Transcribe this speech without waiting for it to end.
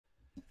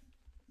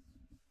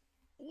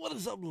What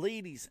is up,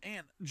 ladies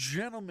and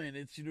gentlemen?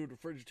 It's your new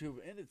FridgeTube,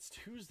 and it's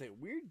Tuesday.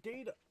 Weird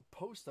day to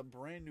post a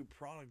brand new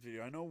product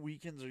video. I know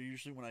weekends are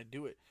usually when I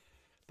do it,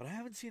 but I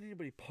haven't seen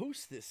anybody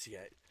post this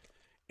yet.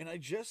 And I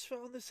just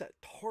found this at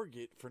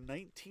Target for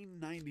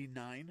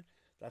 $19.99.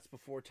 That's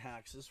before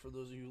taxes, for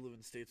those of you who live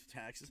in states with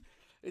taxes.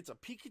 It's a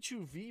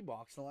Pikachu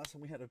V-Box. The last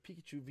time we had a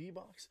Pikachu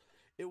V-Box,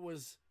 it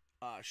was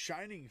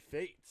Shining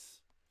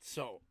Fates.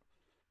 So,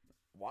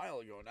 a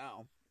while ago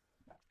now.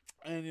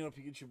 And,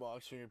 Pikachu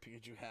box here,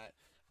 Pikachu hat.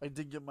 I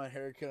did get my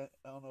haircut.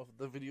 I don't know if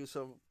the videos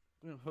have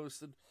been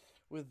hosted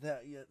with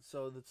that yet,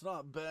 so that's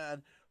not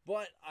bad.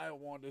 But I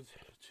wanted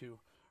to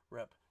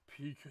rep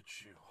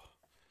Pikachu.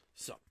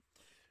 So,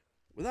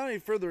 without any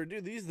further ado,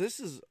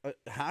 this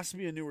has to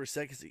be a newer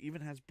set because it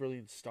even has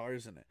brilliant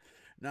stars in it.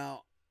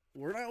 Now,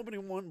 we're not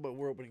opening one, but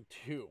we're opening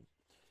two.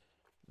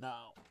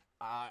 Now,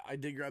 I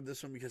did grab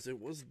this one because it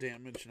was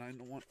damaged, and I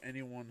don't want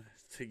anyone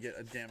to get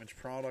a damaged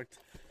product,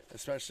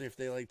 especially if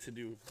they like to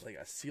do like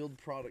a sealed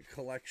product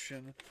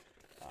collection.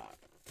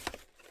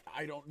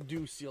 I don't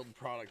do sealed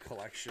product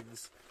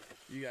collections.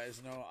 You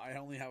guys know I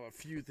only have a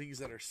few things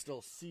that are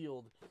still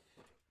sealed,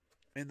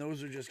 and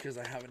those are just because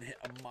I haven't hit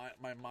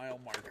my mile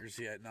markers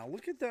yet. Now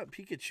look at that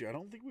Pikachu. I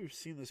don't think we've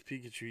seen this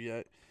Pikachu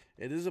yet.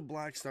 It is a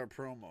Black Star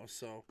promo,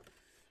 so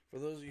for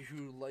those of you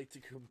who like to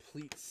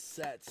complete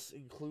sets,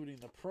 including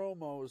the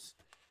promos,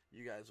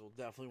 you guys will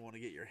definitely want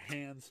to get your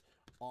hands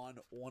on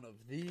one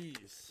of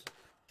these.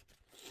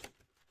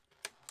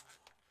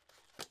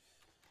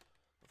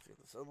 Let's get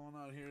this other one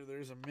out here.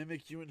 There's a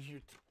Mimikyu in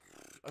here.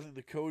 I think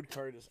the code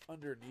card is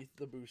underneath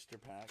the booster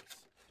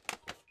packs.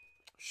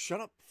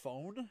 Shut up,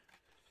 phone.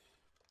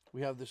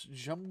 We have this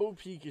Jumbo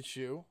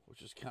Pikachu,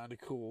 which is kind of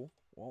cool.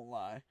 Won't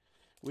lie.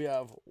 We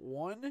have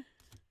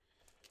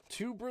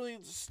two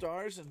Brilliant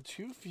Stars and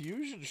two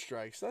Fusion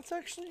Strikes. That's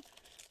actually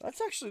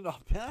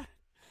not bad.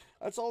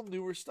 That's all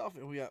newer stuff.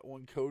 And we got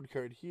one code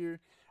card here.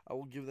 I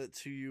will give that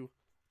to you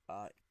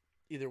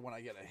either when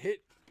I get a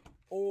hit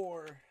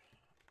or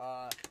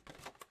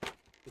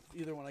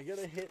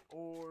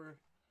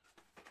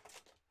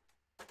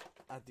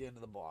at the end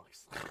of the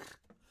box.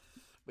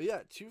 But yeah,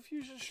 two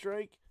Fusion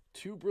Strike,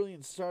 two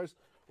Brilliant Stars.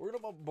 We're going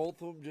to bump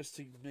both of them just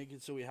to make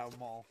it so we have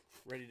them all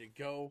ready to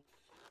go.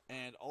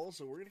 And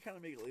also, we're going to kind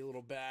of make it a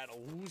little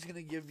battle. Who's going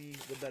to give me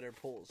the better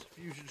pulls?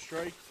 Fusion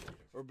Strike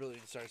or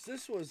Brilliant Stars?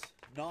 This was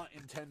not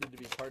intended to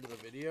be part of the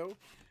video.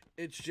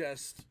 It's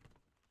just,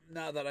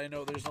 now that I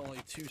know there's only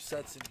two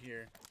sets in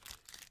here,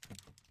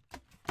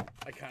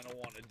 I kind of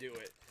want to do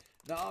it.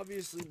 Now,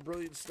 obviously,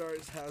 Brilliant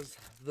Stars has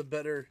the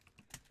better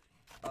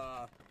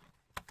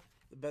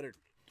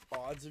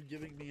odds of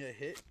giving me a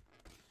hit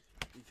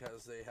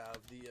because they have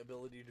the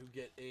ability to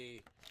get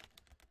a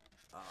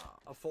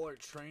full art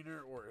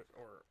trainer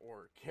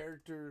or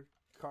character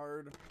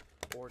card,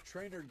 or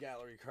trainer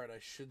gallery card, I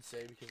should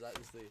say, because that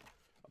is the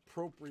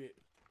appropriate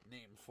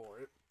name for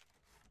it.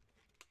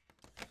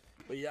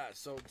 But yeah,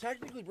 so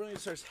technically Brilliant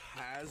Stars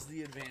has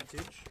the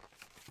advantage,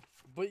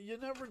 but you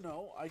never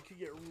know. I could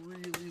get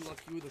really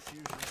lucky with a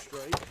Fusion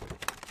Strike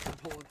and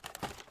pull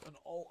an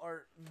all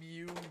art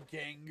Mew,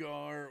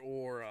 Gengar,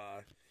 or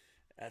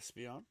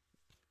Espeon.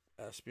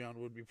 Espeon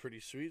would be pretty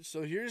sweet.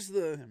 So here's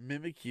the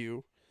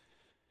Mimikyu.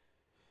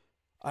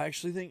 I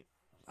actually think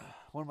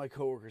one of my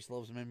coworkers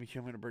loves Mimikyu.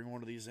 I'm going to bring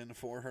one of these in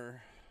for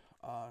her.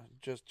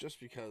 Just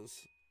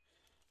because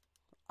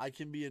I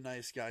can be a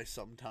nice guy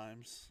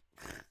sometimes.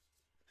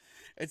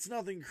 It's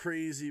nothing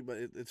crazy, but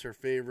it's her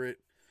favorite.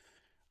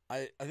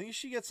 I think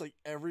she gets like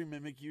every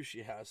Mimikyu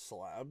she has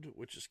slabbed,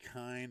 which is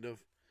kind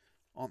of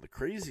on the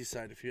crazy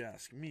side if you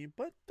ask me.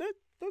 But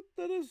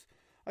that is,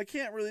 I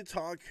can't really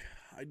talk.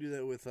 I do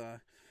that with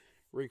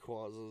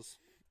Rayquazas.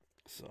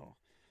 So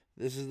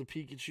this is the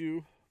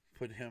Pikachu.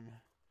 Put him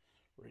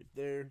right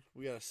there.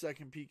 We got a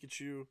second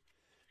Pikachu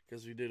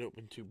because we did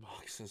open two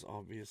boxes,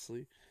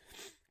 obviously.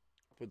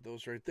 Put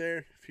those right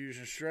there.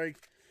 Fusion Strike,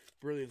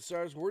 Brilliant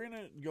Stars. We're going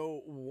to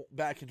go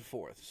back and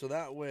forth. So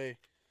that way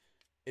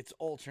it's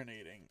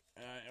alternating.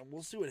 And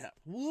we'll see what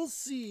happens. We'll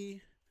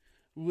see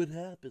what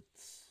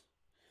happens.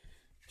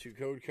 Two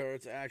code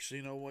cards. Actually,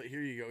 you know what?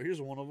 Here you go.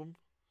 Here's one of them.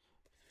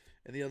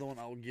 And the other one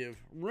I'll give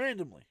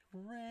randomly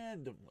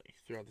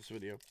throughout this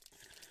video.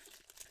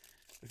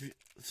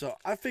 So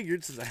I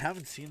figured, since I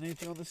haven't seen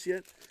anything on this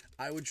yet,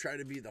 I would try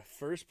to be the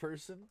first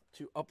person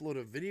to upload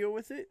a video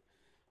with it.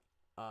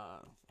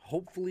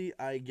 Hopefully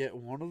I get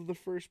one of the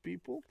first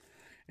people.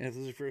 And if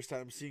this is your first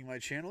time seeing my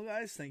channel,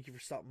 guys, thank you for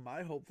stopping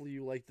by. Hopefully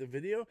you liked the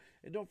video.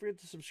 And don't forget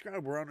to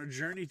subscribe. We're on a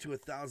journey to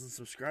 1,000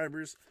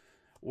 subscribers,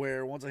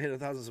 where once I hit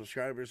 1,000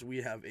 subscribers, we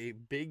have a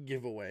big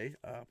giveaway.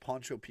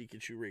 Poncho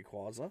Pikachu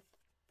Rayquaza,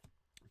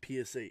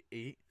 PSA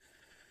 8.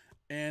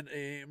 And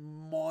a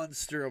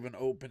monster of an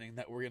opening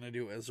that we're going to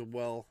do as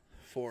well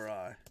for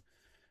a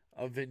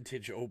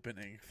vintage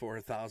opening for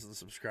 1,000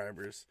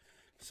 subscribers.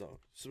 So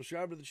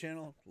subscribe to the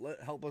channel.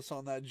 Help us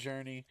on that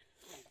journey.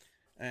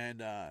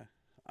 And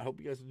I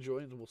hope you guys enjoy,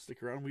 and we'll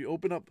stick around. We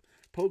open up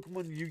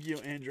Pokemon, Yu-Gi-Oh!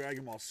 And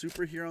Dragon Ball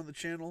Super here on the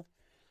channel.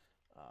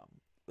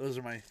 Those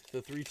are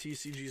the three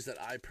TCGs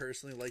that I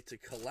personally like to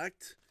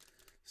collect.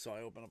 So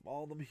I open up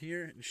all of them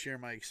here and share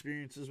my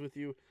experiences with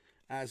you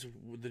as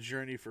the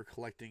journey for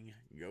collecting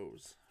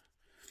goes.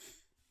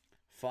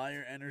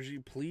 Fire energy,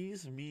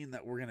 please mean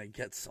that we're going to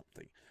get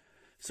something.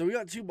 So we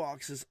got 2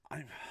 boxes.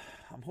 I'm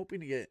hoping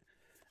to get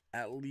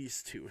at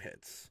least 2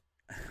 hits.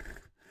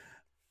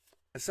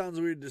 It sounds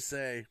weird to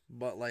say,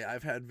 but like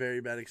I've had very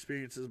bad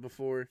experiences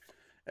before.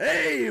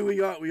 Hey, we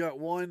got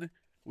one.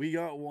 We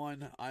got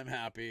one. I'm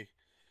happy.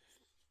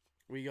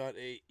 We got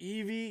a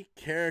Eevee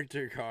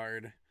character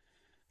card.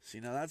 See,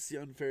 now that's the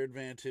unfair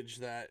advantage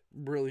that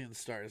Brilliant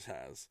Stars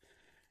has,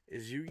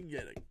 is you can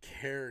get a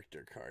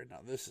character card.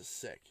 Now this is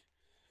sick.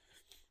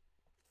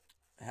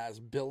 It has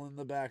Bill in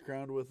the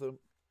background with him.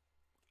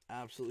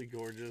 Absolutely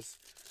gorgeous.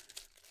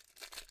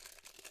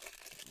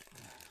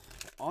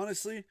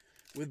 Honestly,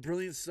 with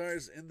Brilliant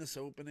Stars in this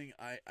opening,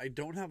 I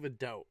don't have a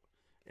doubt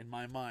in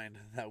my mind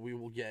that we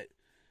will get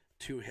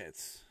 2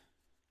 hits.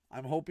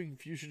 I'm hoping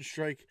Fusion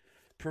Strike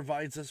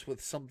provides us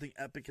with something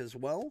epic as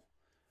well.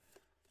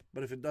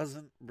 But if it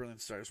doesn't,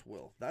 Brilliant Stars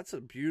will. That's a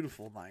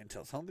beautiful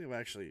Ninetales. Something I've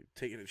actually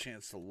taken a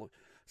chance to look.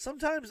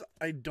 Sometimes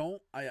I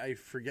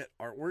forget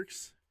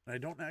artworks, and I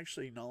don't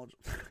actually acknowledge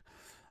them.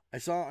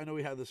 I know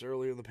we had this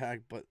earlier in the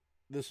pack, but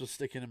this was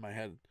sticking in my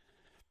head.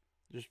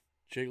 Just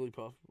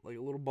Jigglypuff, like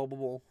a little bubble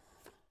bowl,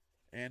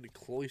 and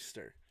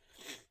Cloyster.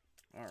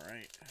 All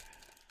right.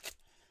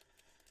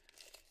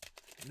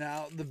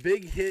 Now, the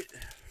big hit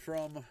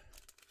from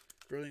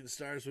Brilliant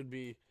Stars would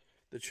be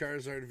the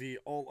Charizard V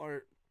All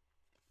Art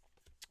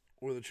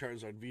or the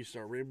Charizard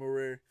V-Star Rainbow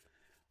Rare.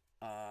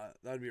 That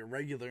would be a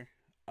regular.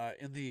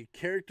 In the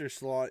character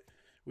slot,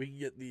 we can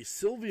get the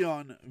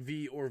Sylveon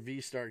V or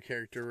V-Star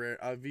character rare,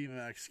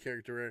 V-Max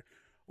character rare,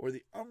 or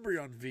the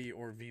Umbreon V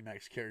or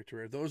V-Max character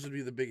rare. Those would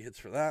be the big hits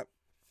for that.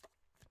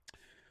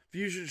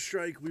 Fusion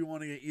Strike, we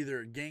want to get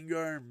either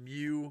Gengar,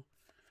 Mew,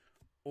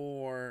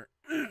 or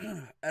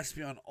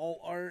Espeon All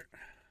Art.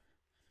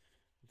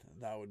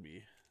 That would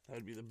be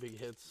the big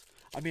hits.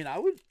 I mean,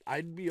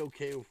 I'd be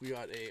okay if we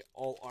got a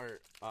All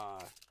Art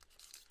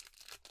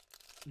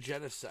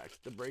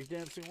Genesect, the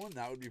breakdancing one.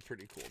 That would be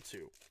pretty cool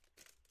too.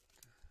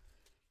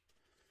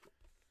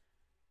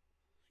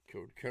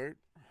 Code card.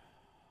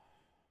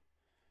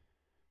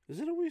 Is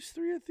it always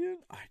 3 at the end?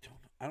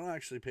 I don't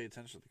actually pay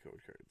attention to the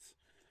code cards.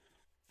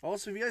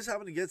 Also, if you guys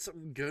happen to get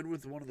something good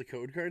with one of the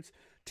code cards,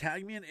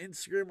 tag me on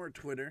Instagram or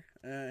Twitter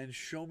and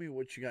show me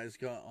what you guys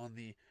got on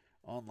the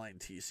online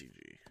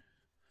TCG.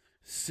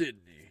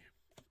 Sydney.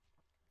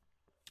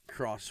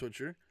 Cross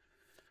Switcher.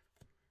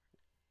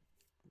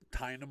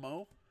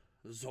 Dynamo.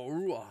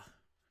 Zorua.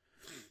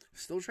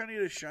 Still trying to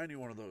get a shiny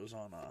one of those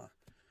on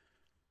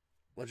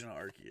Legend of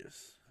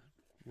Arceus.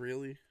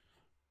 Really?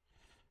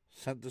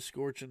 Sent to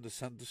Scorch into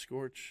Sent to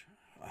Scorch.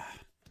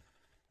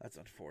 That's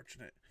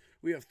unfortunate.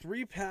 We have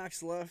 3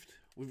 packs left.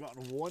 We've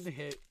gotten 1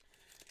 hit.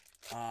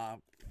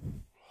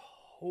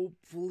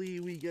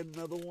 Hopefully we get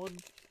another one.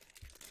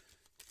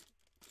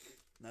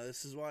 Now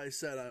this is why I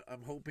said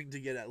I'm hoping to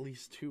get at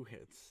least 2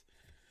 hits.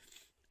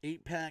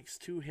 8 packs,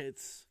 2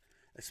 hits.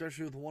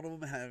 Especially with one of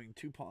them having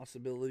 2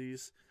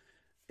 possibilities.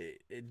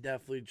 It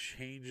definitely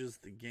changes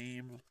the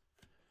game.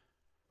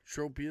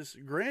 Tropius.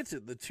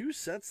 Granted, the 2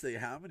 sets they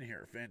have in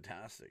here are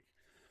fantastic.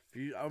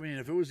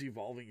 If it was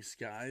Evolving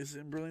Skies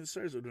and Brilliant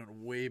Stars, it would have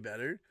been way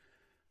better.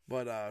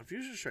 But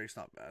Fusion Strike's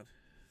not bad.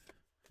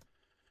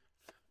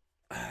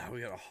 We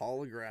got a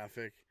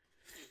holographic.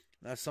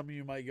 Now, some of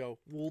you might go,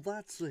 well,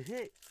 that's a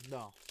hit.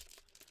 No,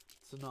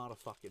 it's not a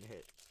fucking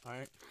hit. All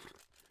right?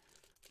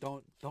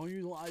 Don't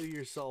you lie to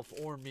yourself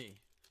or me.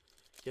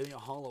 Getting a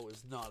holo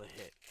is not a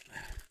hit.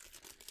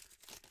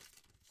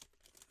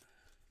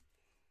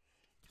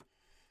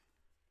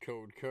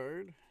 Code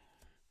card.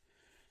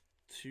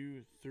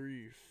 2,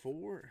 3,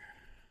 4.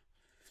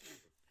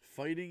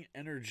 Fighting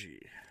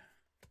Energy.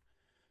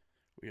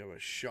 We have a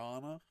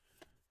Shauna,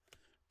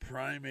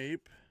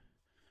 Primeape,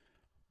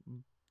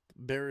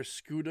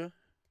 Barraskewda,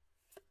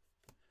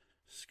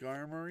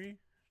 Skarmory,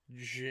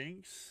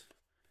 Jinx,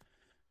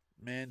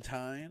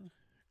 Mantine,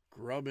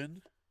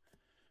 Grubbin,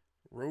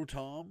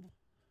 Rotom,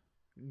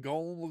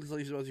 Golem looks like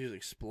he's about to use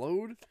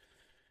Explode.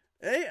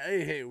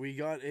 Hey, we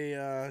got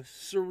a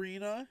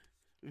Serena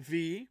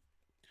V.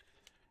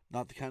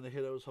 Not the kind of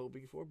hit I was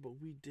hoping for,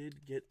 but we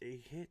did get a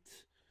hit.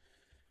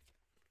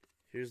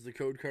 Here's the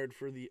code card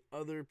for the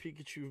other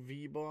Pikachu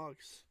V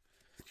box.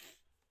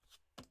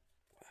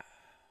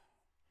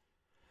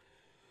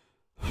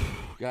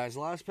 Guys,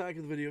 last pack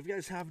of the video. If you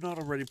guys have not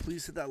already,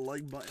 please hit that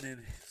like button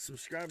and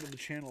subscribe to the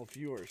channel if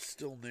you are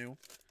still new.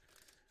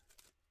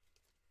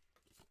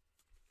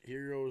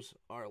 Here goes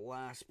our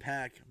last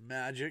pack,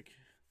 Magic.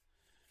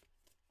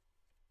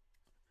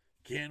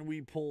 Can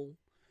we pull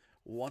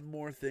one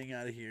more thing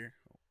out of here?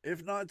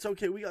 If not, it's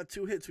okay. We got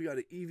 2 hits. We got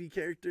an Eevee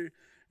character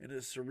and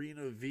a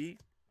Serena V.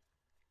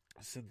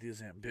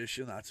 Cynthia's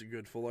Ambition. That's a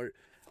good full art.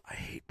 I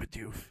hate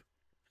Bidoof.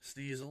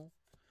 Sneasel.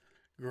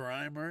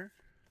 Grimer.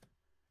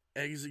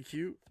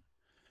 Execute.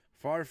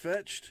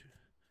 Farfetch'd.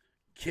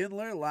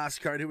 Kindler.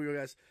 Last card. Here we go,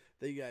 guys.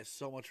 Thank you guys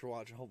so much for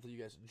watching. Hopefully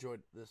you guys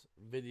enjoyed this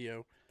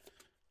video.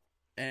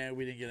 and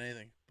we didn't get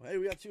anything. But hey,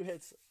 we got 2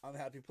 hits. I'm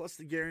happy. Plus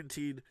the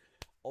guaranteed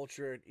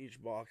ultra in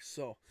each box.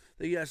 So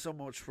thank you guys so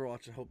much for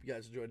watching. I hope you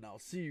guys enjoyed, and I'll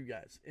see you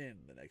guys in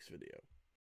the next video.